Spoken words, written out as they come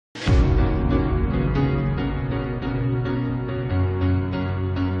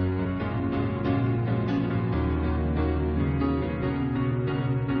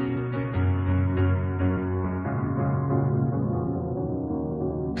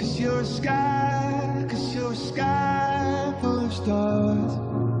'cause you're a sky full of stars.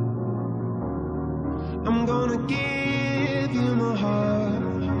 I'm gonna give you my heart,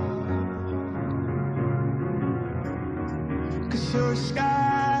 'cause you're a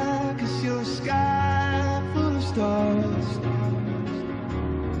sky full of stars.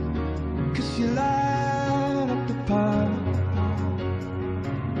 'Cause you light up the path.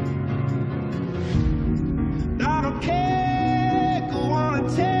 I don't care, go on and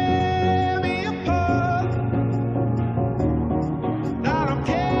tear me apart. I don't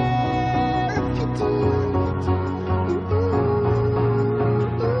care if you do.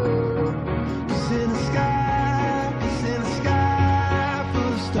 'Cause in the sky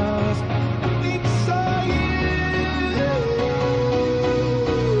full of stars, I think I saw you.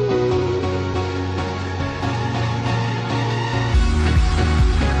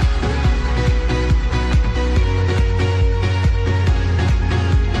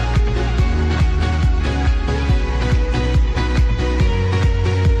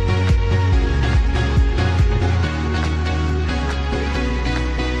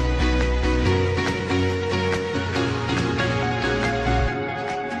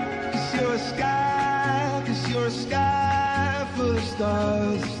 You're a sky full of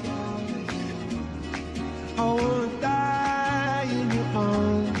stars. I wanna die in your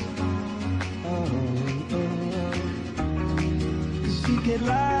arms. Oh, oh, oh. 'Cause you get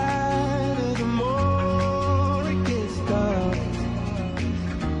light